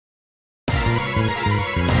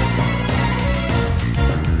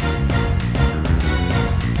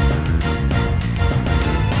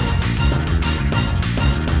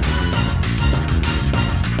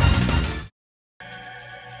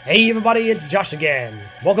Hey everybody, it's Josh again.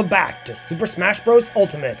 Welcome back to Super Smash Bros.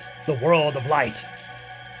 Ultimate, the World of Light.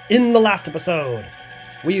 In the last episode,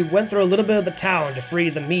 we went through a little bit of the town to free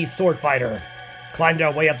the Mii sword fighter, climbed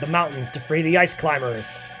our way up the mountains to free the ice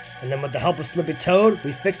climbers, and then with the help of Slippy Toad,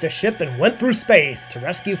 we fixed a ship and went through space to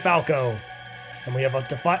rescue Falco. And we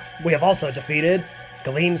have also defeated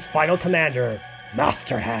Galeem's final commander,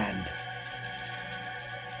 Master Hand.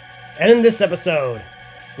 And in this episode,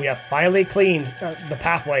 we have finally cleaned the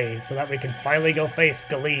pathway so that we can finally go face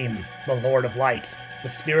Galeem, the Lord of Light, the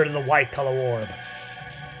spirit of the white color orb.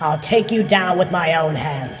 I'll take you down with my own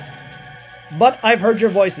hands. But I've heard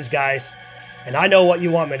your voices, guys, and I know what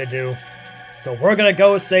you want me to do. So we're gonna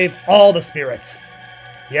go save all the spirits.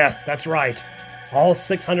 Yes, that's right. All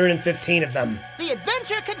 615 of them. The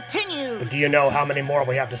adventure continues! But do you know how many more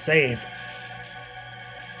we have to save?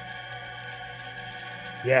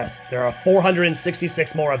 Yes, there are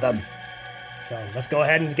 466 more of them. So let's go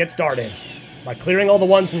ahead and get started by clearing all the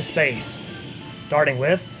ones in space. Starting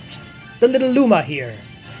with the little Luma here.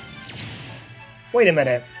 Wait a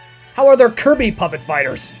minute. How are there Kirby puppet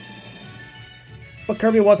fighters? But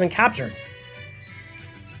Kirby wasn't captured.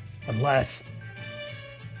 Unless...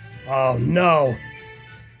 oh no.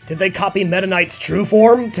 Did they copy Meta Knight's true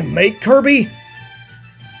form to make Kirby?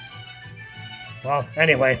 Well,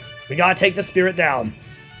 anyway, we gotta take the spirit down.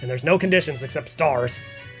 And there's no conditions except stars.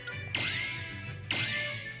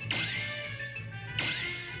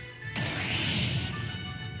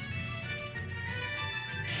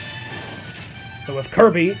 So with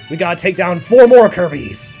Kirby, we gotta take down 4 more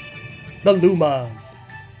Kirbys. The Lumas.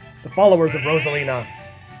 The followers of Rosalina.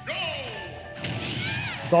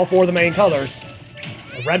 It's all 4 of the main colors.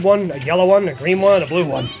 A red one, a yellow one, a green one, and a blue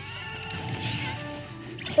one.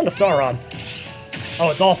 Turn the star on. Oh,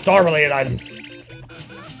 it's all star-related items.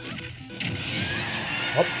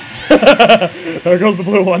 Oh. There goes the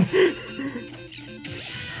blue one.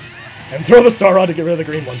 And throw the star on to get rid of the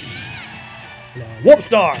green one. Now, warp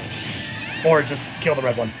star! Or just kill the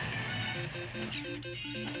red one.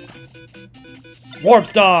 Warp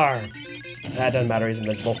star! That doesn't matter, he's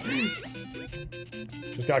invincible.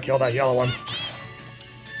 Just gotta kill that yellow one.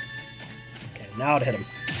 Okay, now to hit him.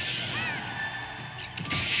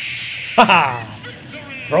 Haha!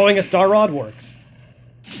 Throwing a star rod works.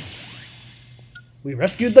 We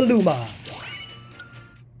rescued the Luma.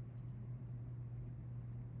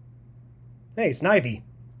 Hey, Snivy.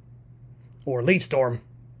 Or Leaf Storm.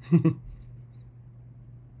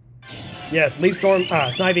 Yes, Leaf Storm.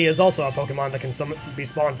 Snivy is also a Pokemon that can be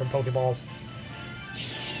spawned from Pokeballs.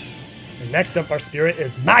 And next up, our spirit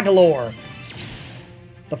is Magolor,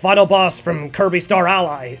 the final boss from Kirby Star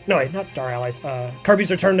Ally. No, wait, not Star Allies.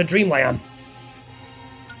 Kirby's Return to Dreamland.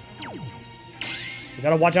 You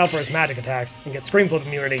gotta watch out for his magic attacks and get Scream Flip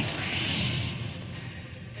immunity.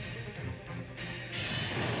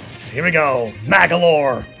 Here we go,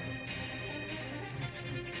 Magolor.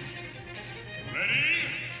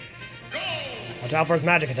 Watch out for his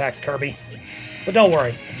magic attacks, Kirby. But don't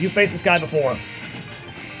worry, you faced this guy before.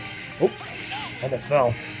 Oh, almost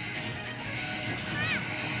fell.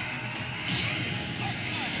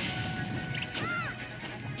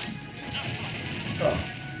 Ugh.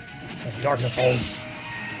 That darkness hole.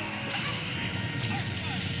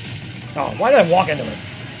 Oh, why did I walk into it?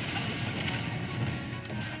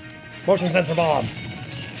 Motion sensor bomb.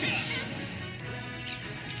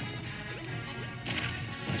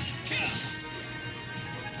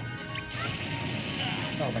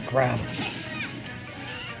 Oh, the crab.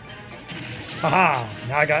 Haha!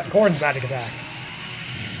 Now I got Corn's magic attack.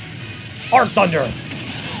 Arc Thunder!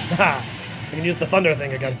 Haha! I can use the thunder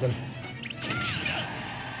thing against him.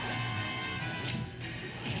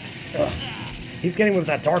 Ugh. He's getting me with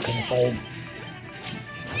that darkness hole.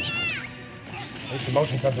 At least the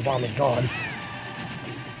motion sensor bomb is gone.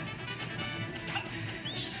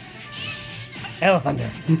 Hell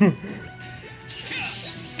Thunder!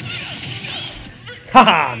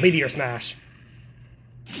 Haha! Meteor Smash!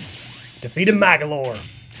 Defeated Magolor!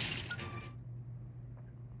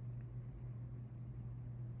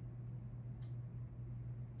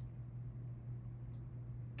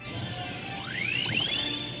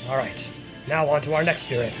 Alright, now on to our next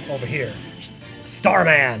spirit, over here.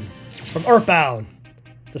 Starman! From Earthbound!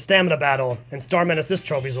 It's a stamina battle, and Starman assist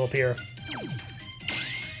trophies will appear.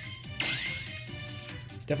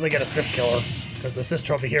 Definitely get assist killer, because the assist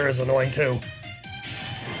trophy here is annoying too.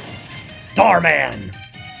 Starman!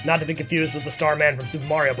 Not to be confused with the Starman from Super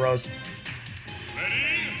Mario Bros.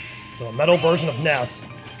 So a metal version of Ness.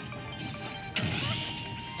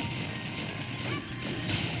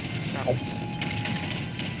 Ow.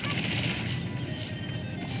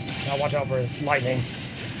 Now watch out for his lightning.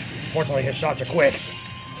 Fortunately, his shots are quick.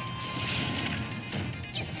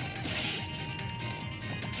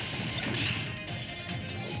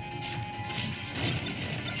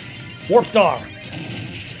 Warp Star!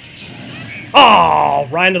 Oh,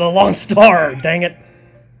 right into the long star, dang it.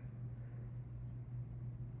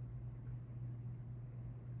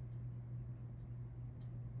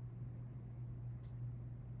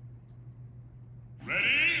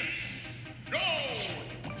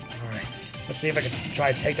 Alright, let's see if I can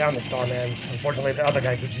try to take down the Starman. Unfortunately, the other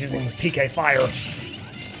guy keeps using the PK Fire.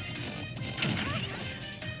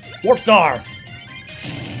 Warp Star!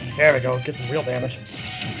 There we go, get some real damage.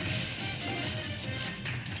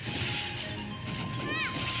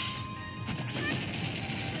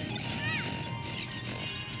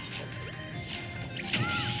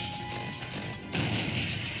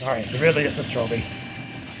 Alright, get rid of the assist trophy.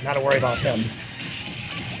 Not to worry about him.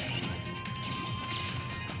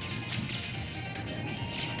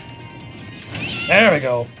 There we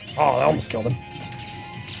go. Oh, that almost killed him.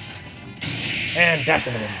 And dash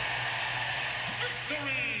into him.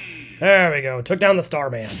 There we go. Took down the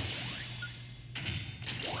Starman.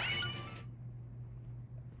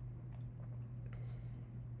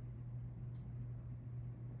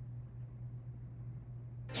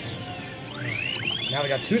 Now we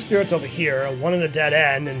got two spirits over here, one in a dead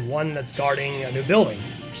end and one that's guarding a new building.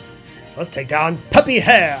 So let's take down Peppy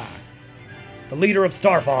Hare, the leader of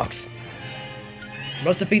Star Fox. We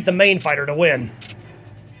must defeat the main fighter to win.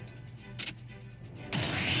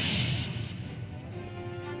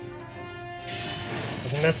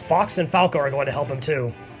 And this Fox and Falco are going to help him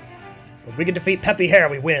too. If we can defeat Peppy Hare,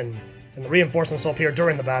 we win, and the reinforcements will appear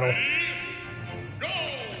during the battle.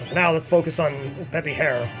 So for now, let's focus on Peppy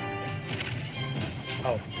Hare.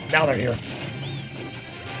 Oh, now they're here.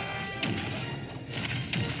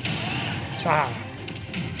 Ah.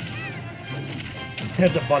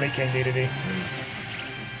 It's a bunny King DDD.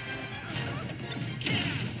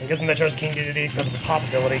 I'm guessing they chose King DDD because of his hop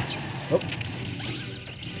ability. Oh.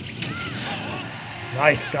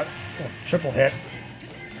 Nice, got a triple hit.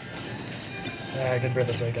 Good rid of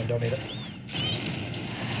this ray gun, don't need it.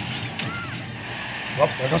 Well,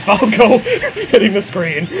 there goes Falco, hitting the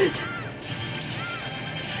screen.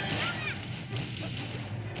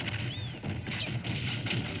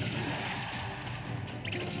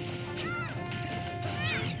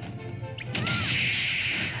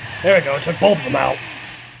 There we go, took both of them out.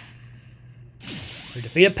 We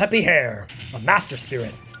defeated Peppy Hare, a master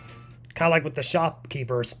spirit. Kind of like with the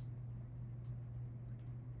shopkeepers.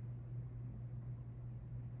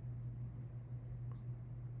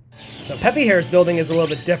 So Peppy Hare's building is a little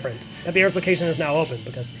bit different. Peppy Hare's location is now open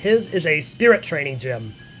because his is a spirit training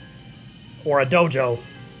gym. Or a dojo.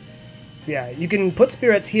 So yeah, you can put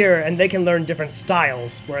spirits here and they can learn different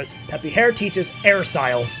styles, whereas Peppy Hare teaches air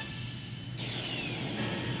style.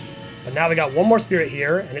 But now we got one more spirit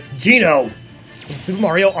here, and it's Geno from Super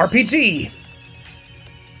Mario RPG.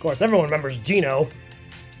 Of course, everyone remembers Geno.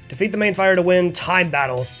 Defeat the main fighter to win time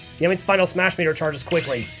battle. The enemy's final smash meter charges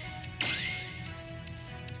quickly.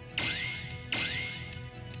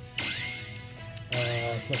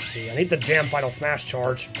 Let's see, I need the jam final smash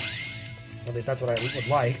charge. At least that's what I would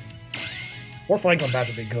like. Or Franklin badge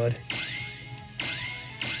would be good.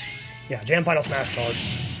 Yeah, jam final smash charge.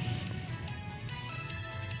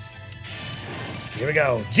 Here we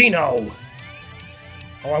go, Geno!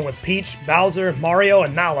 Along with Peach, Bowser, Mario,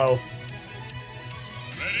 and Mallow.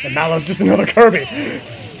 And Mallow's just another Kirby!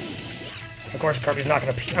 Of course, Kirby's not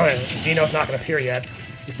gonna appear. I mean, Geno's not gonna appear yet.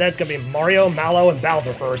 Instead, it's gonna be Mario, Mallow, and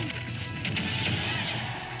Bowser first.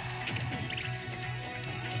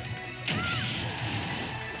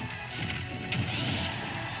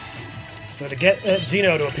 So to get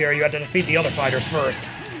Geno to appear, you have to defeat the other fighters first.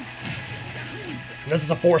 And this is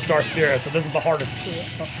a 4-star spirit, so this is the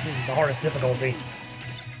hardest difficulty.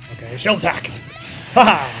 Okay, shell attack!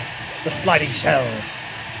 Haha! The sliding shell.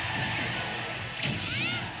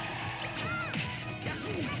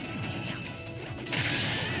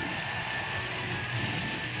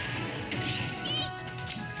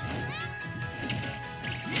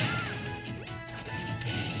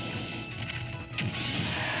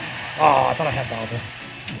 Oh, I thought I had Bowser.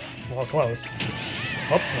 Well, close.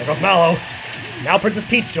 Oh, there goes Mallow. Now Princess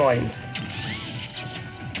Peach joins.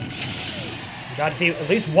 You gotta defeat at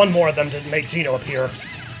least one more of them to make Geno appear.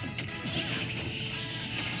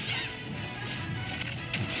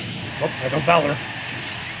 Oh, there goes Bowser.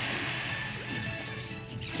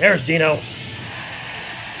 There's Geno.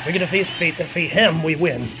 If we can defeat him, we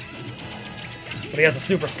win. But he has a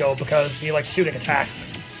super scope because he likes shooting attacks.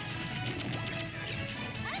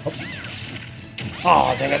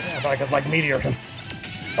 Oh, dang it. I thought I could, like, meteor him.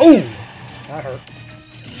 Oh! That hurt.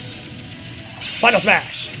 Final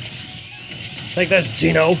smash! Take this,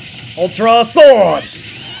 Gino. Ultra Sword!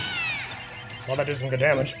 Well, that did some good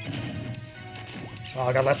damage. Oh,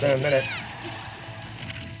 I got less than a minute.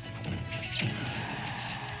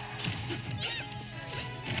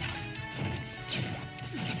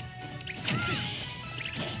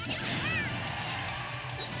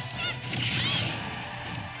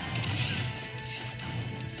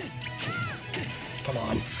 Come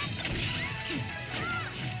on.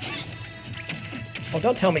 Oh,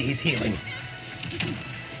 don't tell me he's healing.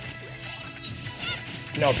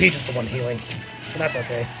 No, Peach is the one healing. But that's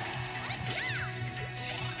okay.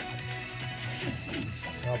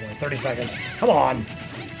 Oh boy, 30 seconds. Come on!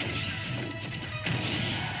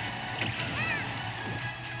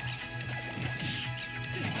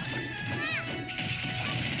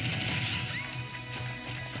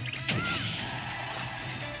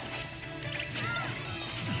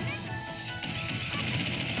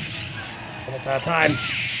 Almost out of time.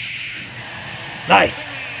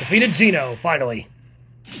 Nice! Defeated Gino, finally.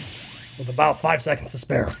 With about 5 seconds to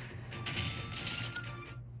spare.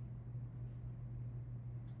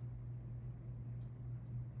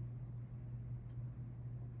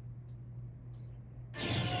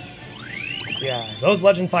 Yeah, those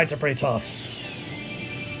legend fights are pretty tough.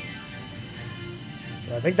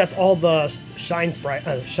 I think that's all the shine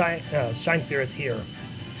spirits here.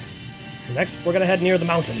 So next, we're gonna head near the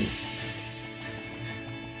mountain.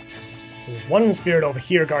 There's one spirit over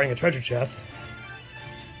here guarding a treasure chest.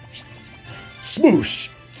 Smoosh!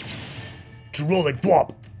 To rolling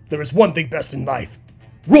thwomp, there is one thing best in life.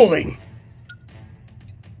 Rolling!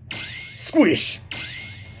 Squish!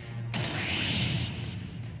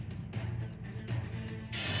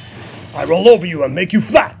 I roll over you and make you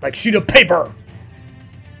flat like sheet of paper!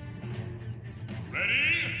 Ready?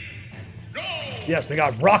 Go! Yes, we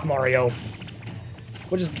got Rock Mario.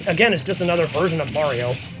 Which is, again, is just another version of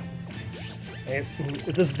Mario.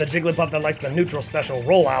 This is the Jigglypuff that likes the neutral special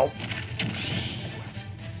rollout.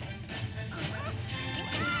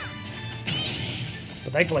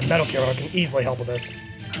 But thankfully Metal Hero can easily help with this.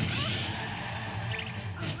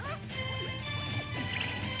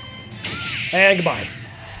 And goodbye.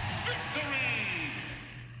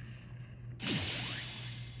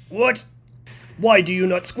 What? Why do you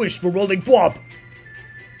not squish for rolling thwomp?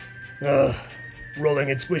 Rolling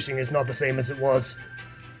and squishing is not the same as it was.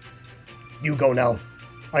 You go now.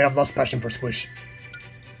 I have lost passion for squish.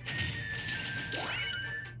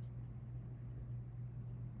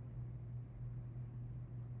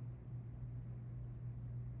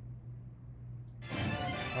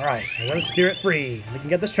 Alright, another spirit free. We can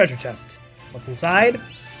get this treasure chest. What's inside?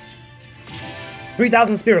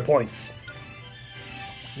 3,000 spirit points.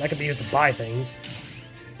 And that could be used to buy things.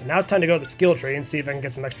 And now it's time to go to the skill tree and see if I can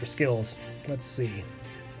get some extra skills. Let's see.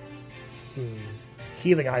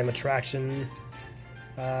 Healing item attraction.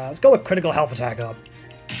 Let's go with critical health attack up.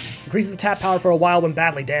 Increases the tap power for a while when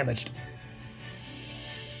badly damaged.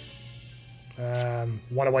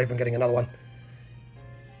 One away from getting another one.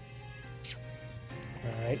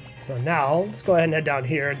 Alright, so now, let's go ahead and head down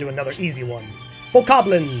here and do another easy one.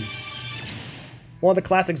 Bokoblin! One of the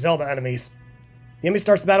classic Zelda enemies. The enemy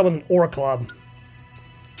starts the battle with an Ore Club.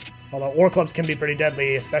 Although Ore Clubs can be pretty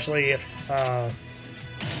deadly, especially if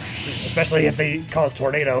they cause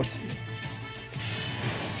tornadoes.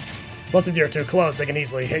 Plus, if you're too close, they can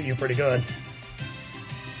easily hit you pretty good.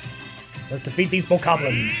 Let's defeat these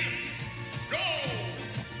Bokoblins.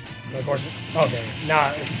 And of course, okay,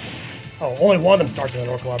 nah. Oh, only one of them starts with an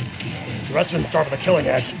Ore Club. The rest of them start with a Killing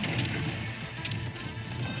Edge.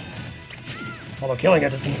 Although Killing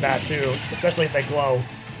Edge is going to be bad too, especially if they glow.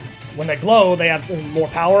 When they glow, they have more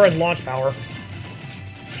power and launch power.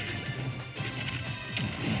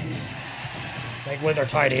 Thankfully they're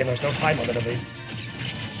tiny and there's no time limit at least.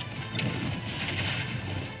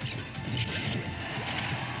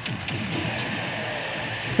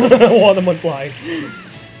 One of them went flying.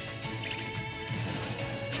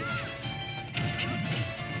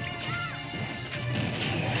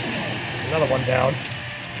 Another one down.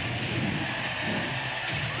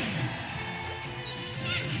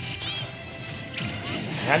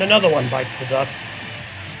 And another one bites the dust.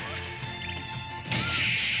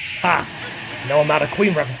 Ha! No amount of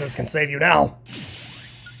Queen references can save you now.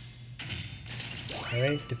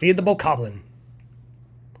 Alright, defeat the Bokoblin.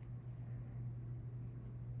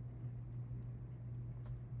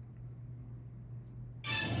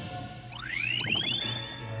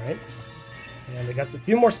 Alright. And we got a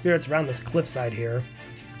few more spirits around this cliffside here.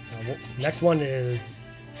 So next one is...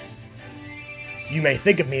 You may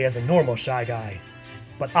think of me as a normal Shy Guy,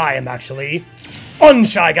 but I am actually...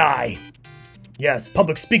 Unshy Guy! Yes,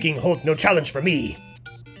 public speaking holds no challenge for me.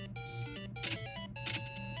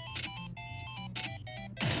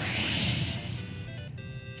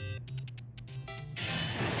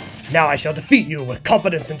 Now I shall defeat you with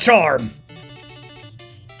confidence and charm!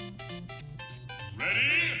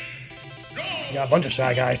 You got a bunch of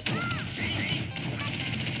Shy Guys.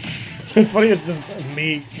 It's funny, it's just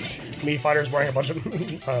me fighters wearing a bunch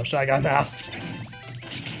of Shy Guy masks.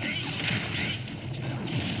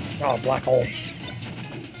 Oh, black hole.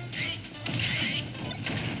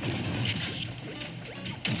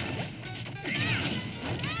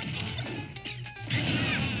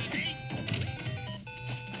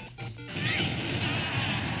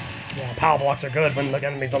 Yeah, power blocks are good when the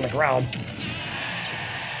enemy's on the ground.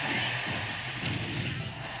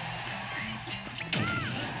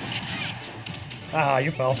 Ah,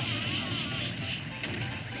 you fell.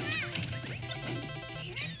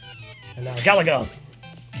 And now Galaga.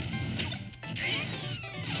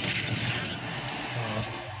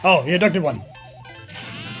 Oh, you abducted one.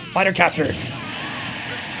 Fighter captured.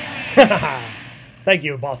 Thank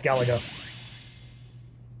you, Boss Galaga.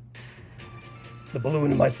 The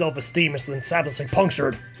balloon of my self-esteem is savagely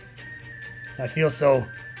punctured. I feel so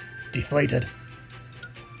deflated.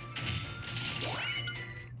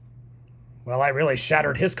 Well, I really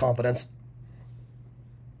shattered his confidence.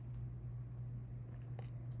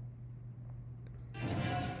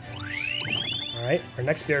 Alright, our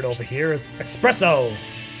next spirit over here is Espresso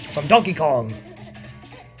from Donkey Kong.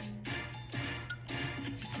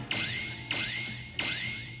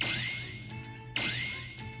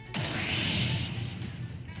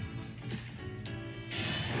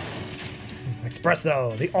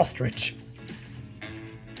 Espresso, the ostrich.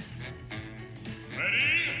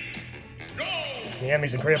 The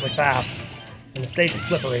enemy's incredibly fast, and the stage is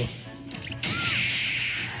slippery.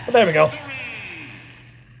 But there we go.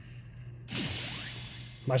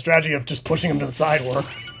 My strategy of just pushing him to the side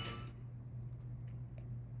worked.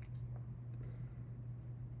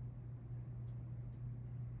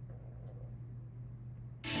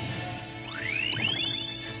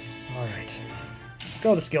 Alright. Let's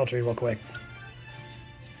go with the skill tree real quick.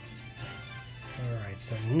 Alright,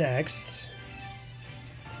 so next...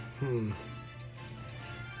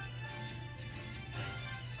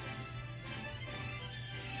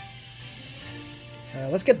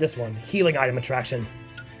 let's get this one. Healing item attraction.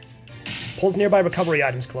 Pulls nearby recovery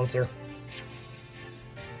items closer.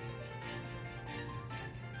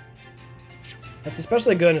 That's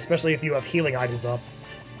especially good, especially if you have healing items up.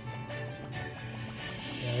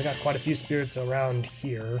 Yeah, we got quite a few spirits around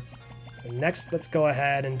here. So next, let's go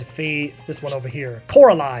ahead and defeat this one over here.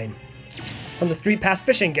 Coraline! From the Street Pass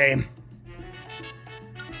fishing game.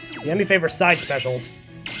 The enemy favors side specials.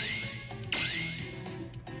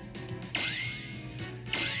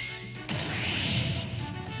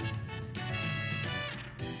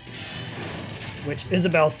 Which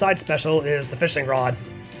Isabel's side special is the fishing rod.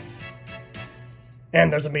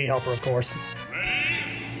 And there's a me helper, of course.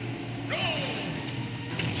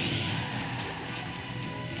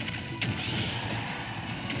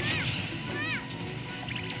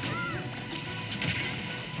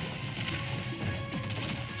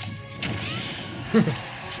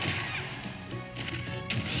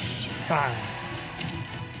 Ha.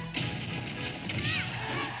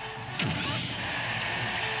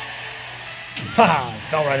 Haha,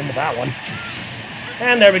 fell right into that one.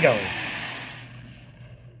 And there we go.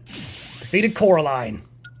 Defeated Coraline.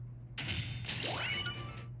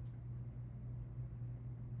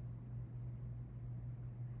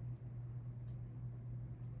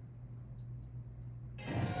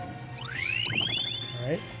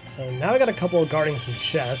 Alright, so now I got a couple of guarding some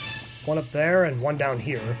chests. One up there and one down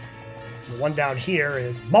here. The one down here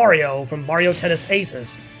is Mario from Mario Tennis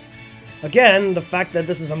Aces. Again, the fact that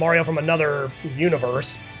this is a Mario from another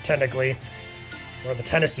universe, technically. Or the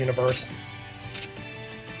tennis universe.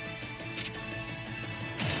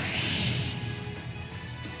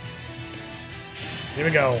 Here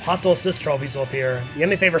we go. Hostile assist trophies will appear. The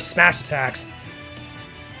enemy favors smash attacks.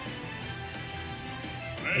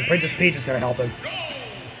 And Princess Peach is going to help him.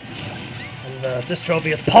 And the assist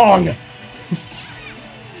trophy is Pong!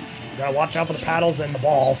 Gotta watch out for the paddles and the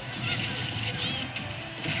ball.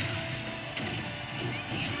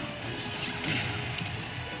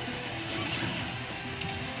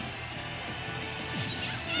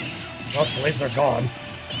 Well, at least they're gone.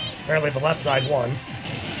 Apparently the left side won.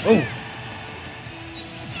 Ooh!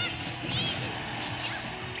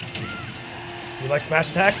 You like smash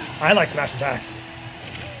attacks? I like smash attacks.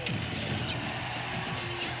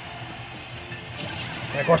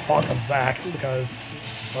 And of course, Pawn comes back because,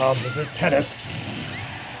 well, this is tennis.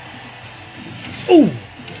 Ooh!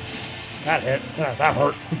 That hit. That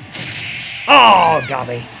hurt. Oh, got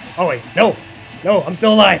me. Oh, wait. No. No, I'm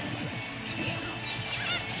still alive.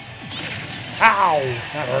 Ow!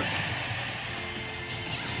 That hurt.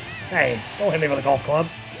 Hey, don't hit me with a golf club.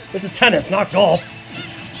 This is tennis, not golf.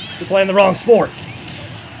 You're playing the wrong sport.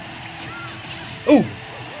 Ooh!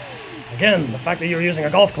 Again, the fact that you're using a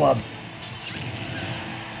golf club.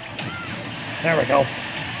 There we go.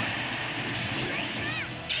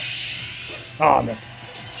 Oh, I missed.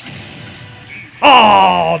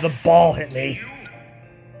 Oh, the ball hit me.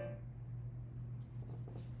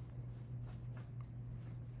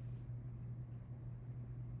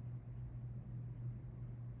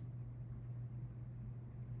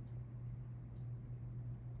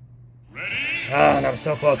 Ah, and I was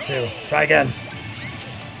so close too. Let's try again.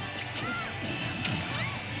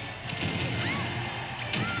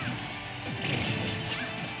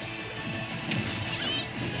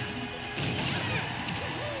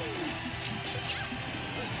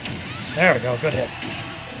 There we go, good hit.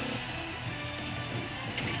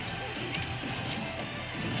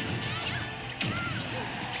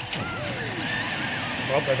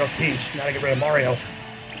 Well, there goes Peach. Gotta get rid of Mario.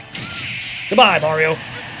 Goodbye, Mario.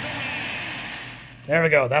 There we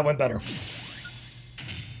go, that went better.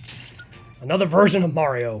 Another version of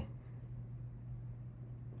Mario.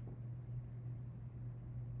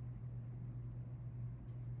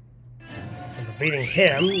 And for beating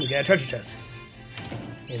him, you get a treasure chest.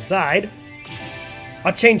 Inside,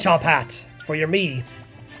 a chain chomp hat for your me.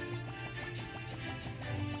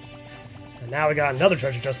 And now we got another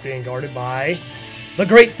treasure chest being guarded by the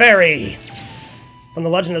Great Fairy from The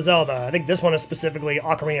Legend of Zelda. I think this one is specifically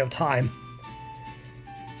Ocarina of Time.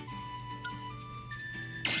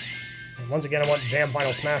 And once again, I want Jam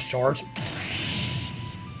Final Smash Charge.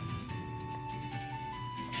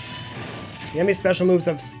 The enemy special moves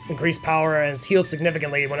have increased power and is healed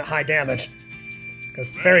significantly when at high damage. Because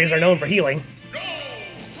fairies are known for healing.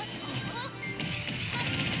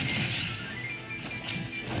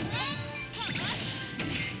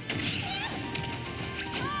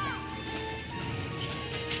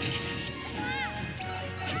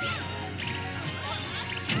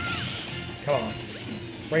 Come on.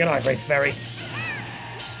 Bring it on, Great Fairy.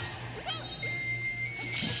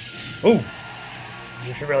 Ooh.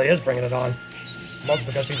 She really is bringing it on. Mostly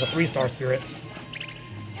because she's a 3-star spirit.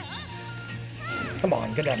 Come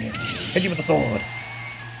on, get down here. Hit you with the sword.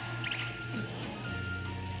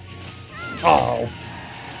 Oh.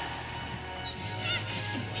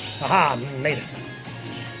 Aha, made it.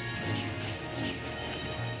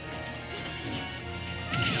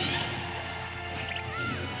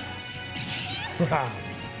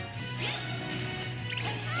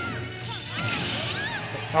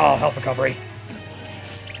 Oh, health recovery.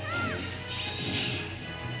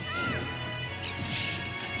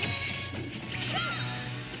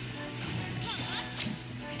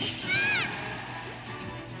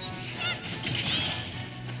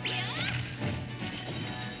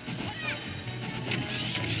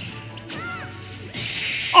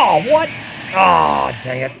 Oh, what? Oh,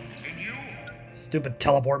 dang it. Stupid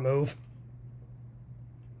teleport move.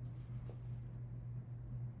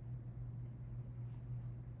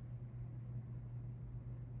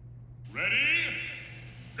 Ready?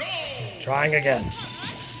 Go! Trying again.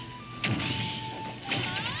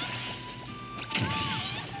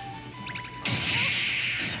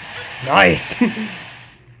 Nice!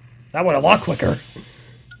 That went a lot quicker.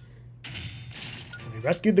 We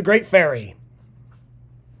rescued the Great Fairy.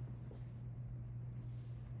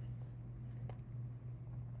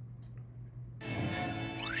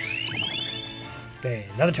 Okay,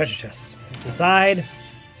 another treasure chest. It's inside.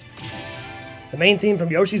 The main theme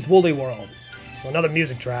from Yoshi's Woolly World. So another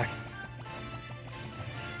music track.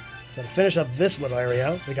 So to finish up this little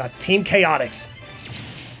area, we got Team Chaotix,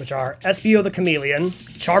 which are SSBU the Chameleon,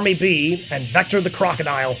 Charmy Bee, and Vector the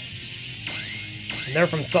Crocodile. And they're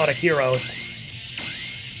from Sonic Heroes.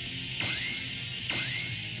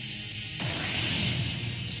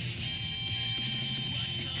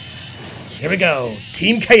 Here we go,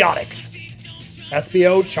 Team Chaotix.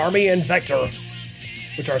 SSBU, Charmy, and Vector,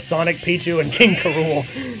 which are Sonic, Pichu, and King K. Rool.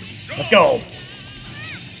 Let's go!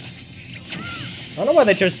 I don't know why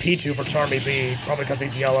they chose Pichu for Charmy Bee, probably because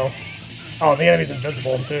he's yellow. Oh, the enemy's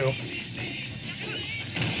invisible, too.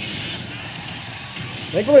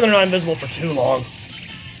 Thankfully, they're not invisible for too long.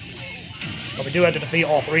 But we do have to defeat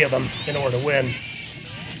all 3 of them in order to win.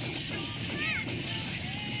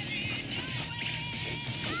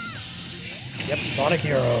 Yep, Sonic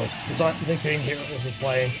Heroes. The Sonic Heroes is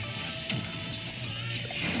playing.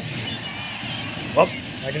 Well,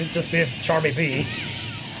 I could just be a Charmy B.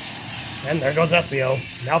 And there goes SBO.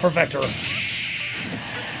 Now for Vector.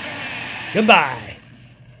 Goodbye.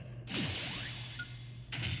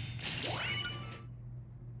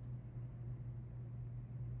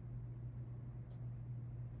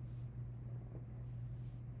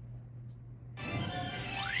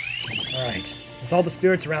 Alright, that's all the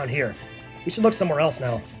spirits around here. We should look somewhere else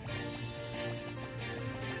now.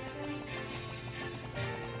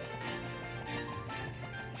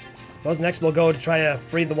 Suppose next we'll go to try to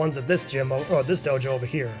free the ones at this gym, or this dojo over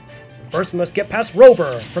here. First we must get past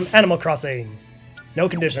Rover from Animal Crossing. No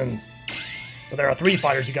conditions. But there are 3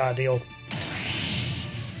 fighters you gotta deal...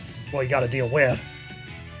 Well, you gotta deal with.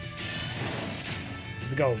 So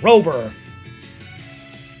we go, Rover!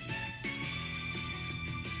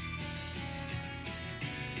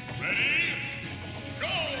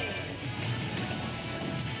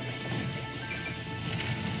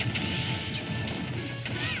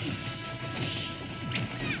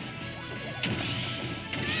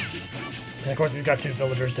 And of course he's got 2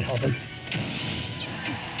 villagers to help him.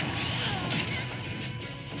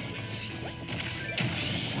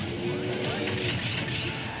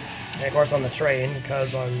 And of course on the train,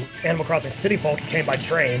 because on Animal Crossing City Folk it came by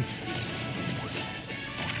train.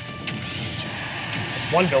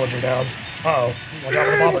 It's 1 villager down. Uh-oh. Watch out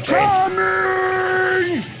for the bomber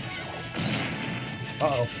train.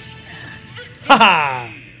 Uh-oh.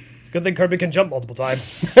 Haha! It's a good thing Kirby can jump multiple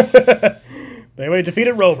times. But anyway,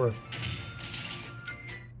 defeated Rover.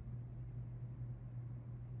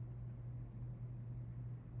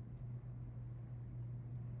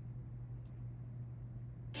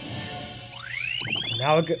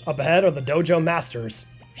 Now up ahead are the dojo masters,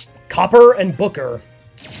 Copper and Booker,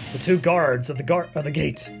 the 2 guards of the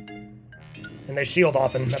gate, and they shield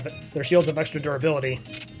often. Their shields have extra durability.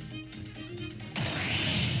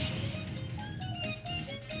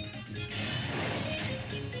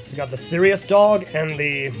 So you got the serious dog and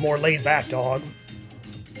the more laid-back dog,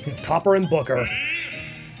 Copper and Booker.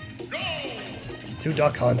 2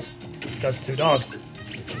 duck hunts, because 2 dogs.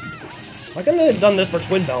 Why couldn't they have done this for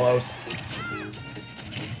Twin Bellows?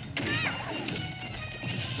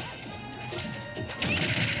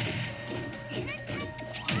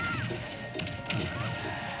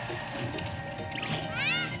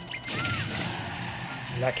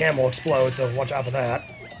 That cam will explode, so watch out for that.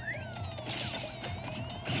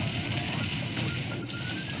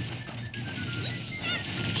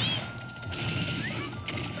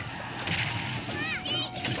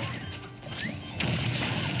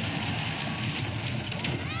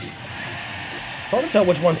 It's hard to tell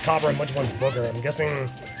which one's Copper and which one's Booker. I'm guessing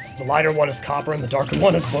the lighter one is Copper and the darker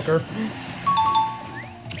one is Booker.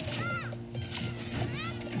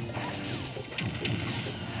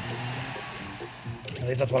 At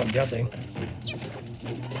least that's what I'm guessing.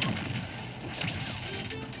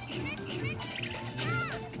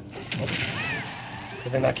 Oh.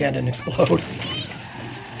 Good thing that can didn't explode.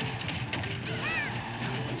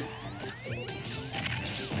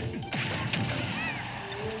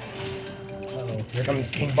 Uh-oh, here comes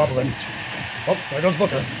King Bubbling. Oh, there goes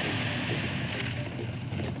Booker.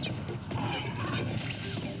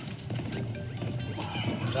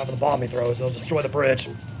 Watch out for the bomb he throws, it'll destroy the bridge.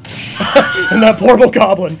 And that poor little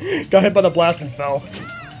goblin got hit by the blast and fell.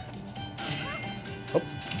 Oh,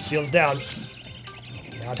 shield's down.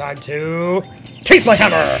 Now time to taste my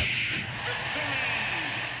hammer!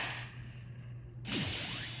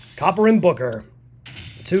 Copper and Booker,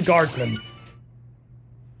 the 2 guardsmen.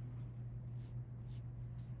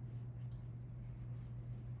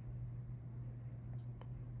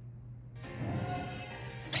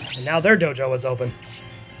 And now their dojo is open.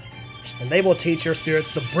 And they will teach your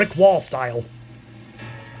spirits the brick wall style.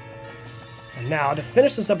 And now, to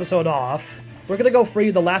finish this episode off, we're gonna go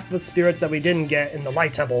free the last of the spirits that we didn't get in the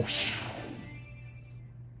Light Temple.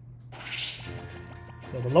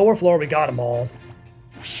 So the lower floor, we got them all.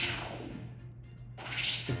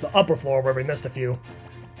 It's the upper floor where we missed a few.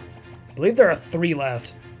 I believe there are 3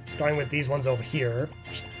 left, starting with these ones over here.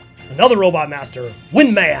 Another Robot Master,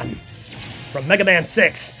 Windman, from Mega Man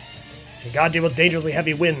 6. You gotta deal with dangerously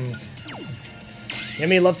heavy winds. The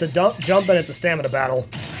enemy loves to jump, and it's a stamina battle.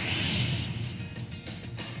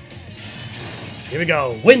 So here we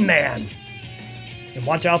go, Windman! And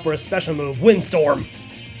watch out for a special move, Windstorm!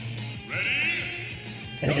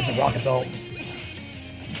 And he gets a rocket belt.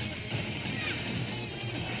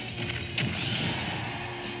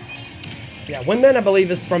 Yeah, Windman, I believe,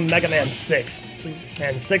 is from Mega Man 6.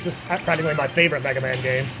 And 6 is practically my favorite Mega Man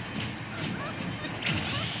game.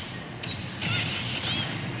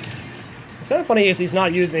 kind of funny is he's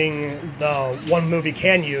not using the one move he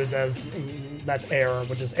can use as that's air,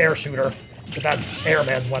 which is air shooter, but that's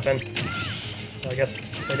Airman's weapon. So I guess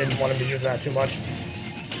they didn't want him to use that too much.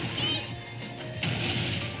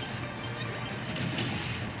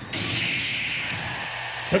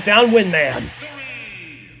 Took down Windman.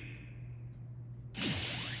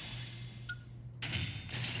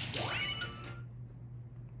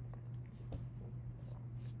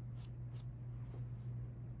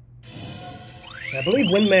 I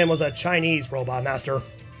believe Windman was a Chinese robot master.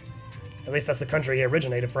 At least that's the country he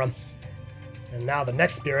originated from. And now the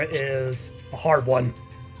next spirit is a hard one.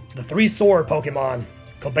 The three sword Pokemon,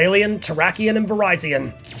 Cobalion, Terrakion, and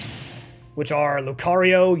Virizion, which are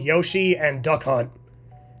Lucario, Yoshi, and Duck Hunt.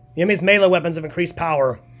 The enemy's melee weapons have increased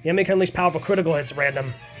power. The enemy can unleash powerful critical hits at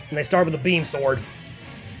random, and they start with a beam sword,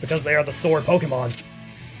 because they are the sword Pokemon.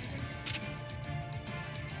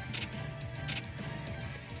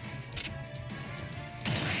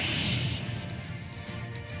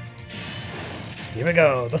 Here we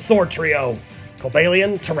go, the Sword Trio,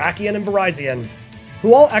 Cobalion, Terrakion, and Virizion,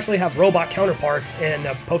 who all actually have robot counterparts in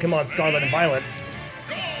Pokemon Scarlet and Violet.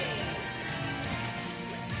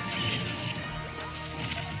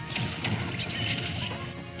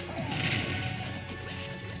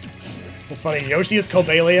 It's funny, Yoshi is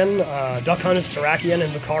Cobalion, Duck Hunt is Terrakion,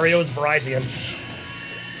 and Lucario is Virizion.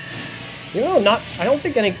 You know, I don't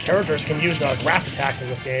think any characters can use grass attacks in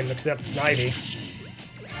this game, except Snivy.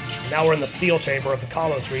 Now we're in the Steel Chamber of the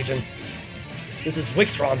Kalos region. This is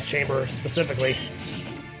Wickstrom's chamber, specifically.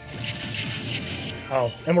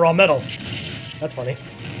 Oh, and we're all metal. That's funny.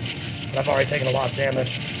 But I've already taken a lot of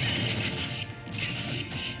damage.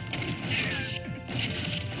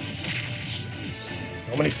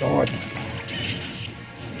 So many swords.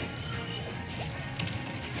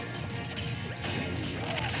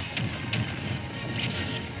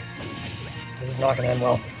 This is not going to end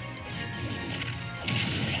well.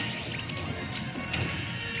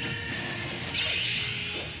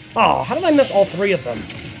 Oh, how did I miss all three of them?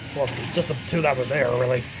 Well, just the two that were there,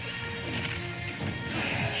 really.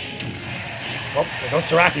 Well, there goes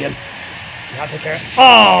Terrakion. Now take care.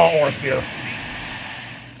 Oh, Aura Sphere.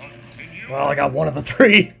 Well, I got one of the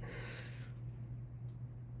three.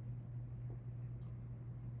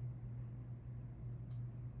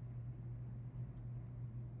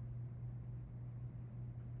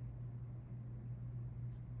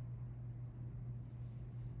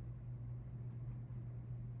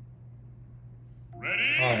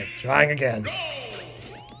 Alright, trying again.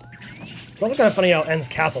 It's also kind of funny how N's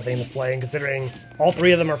castle theme is playing, considering all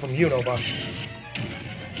three of them are from Unova.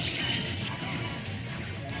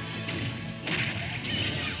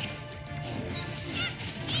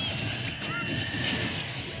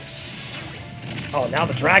 Oh, now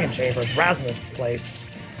the Dragon Chamber, Drasna's place.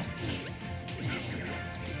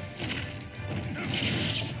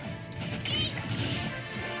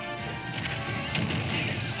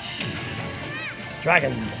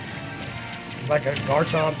 Dragons. Like a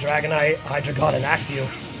Garchomp, Dragonite, Hydreigon, and Axew.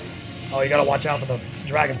 Oh, you gotta watch out for the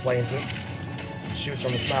Dragon Flames. It shoots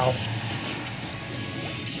from its mouth.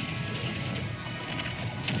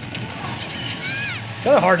 It's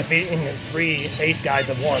kind of hard defeating three ace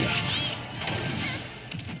guys at once.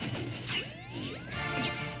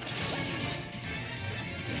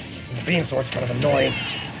 And the Beam Sword's kind of annoying.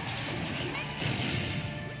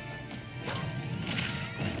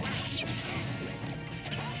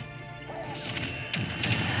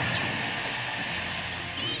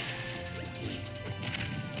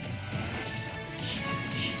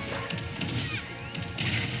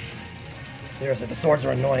 Seriously, the swords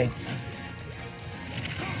are annoying.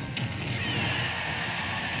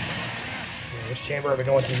 Okay, which chamber are we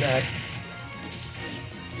going to next?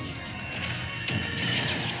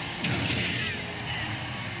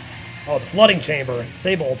 Oh, the Flooding Chamber.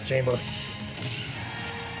 Sabolt's chamber.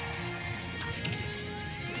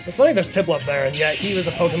 It's funny there's Piplup there, and yet he was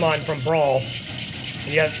a Pokemon from Brawl.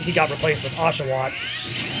 And yet he got replaced with Oshawott.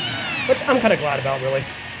 Which I'm kind of glad about, really.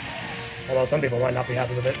 Although some people might not be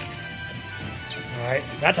happy with it. Alright,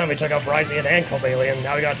 that time we took out Virizion and Cobalion.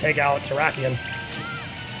 Now we gotta take out Terrakion.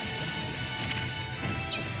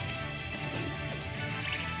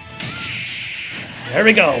 There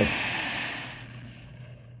we go.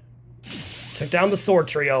 Took down the Sword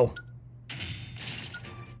Trio.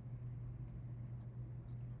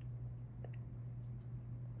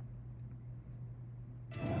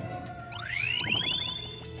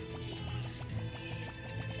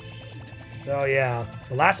 So yeah,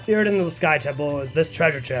 the last spirit in the Sky Temple is this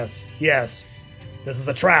treasure chest. Yes, this is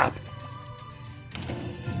a trap.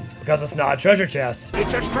 Because it's not a treasure chest.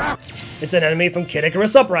 It's a trap! It's an enemy from Kid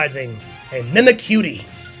Icarus Uprising. A Mimicutie.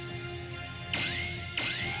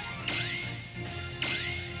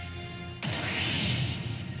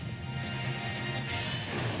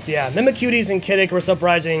 Yeah, Mimicuties and Kid Icarus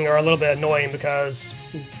Uprising are a little bit annoying because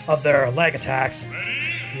of their leg attacks.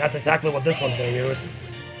 And that's exactly what this one's going to use.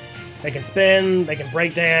 They can spin, they can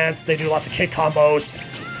break dance, they do lots of kick combos.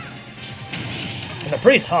 And they're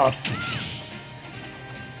pretty tough.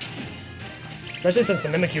 Especially since the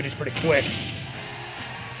Mimicutie's pretty quick.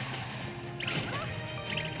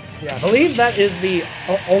 Yeah, I believe that is the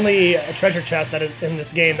only treasure chest that is in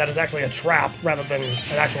this game that is actually a trap rather than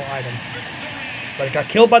an actual item. But it got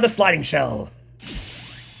killed by the sliding shell.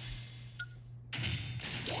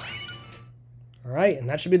 Alright, and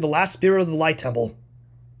that should be the last Spirit of the Light Temple.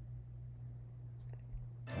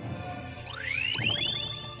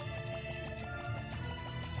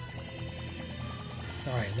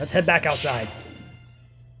 Alright, let's head back outside.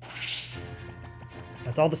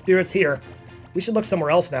 That's all the spirits here. We should look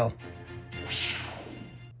somewhere else now.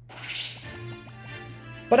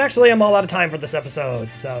 But actually, I'm all out of time for this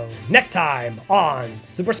episode, so next time on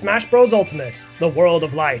Super Smash Bros. Ultimate, The World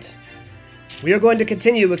of Light, we are going to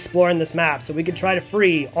continue exploring this map so we can try to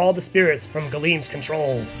free all the spirits from Galeem's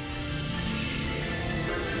control.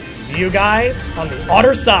 See you guys on the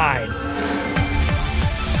other side.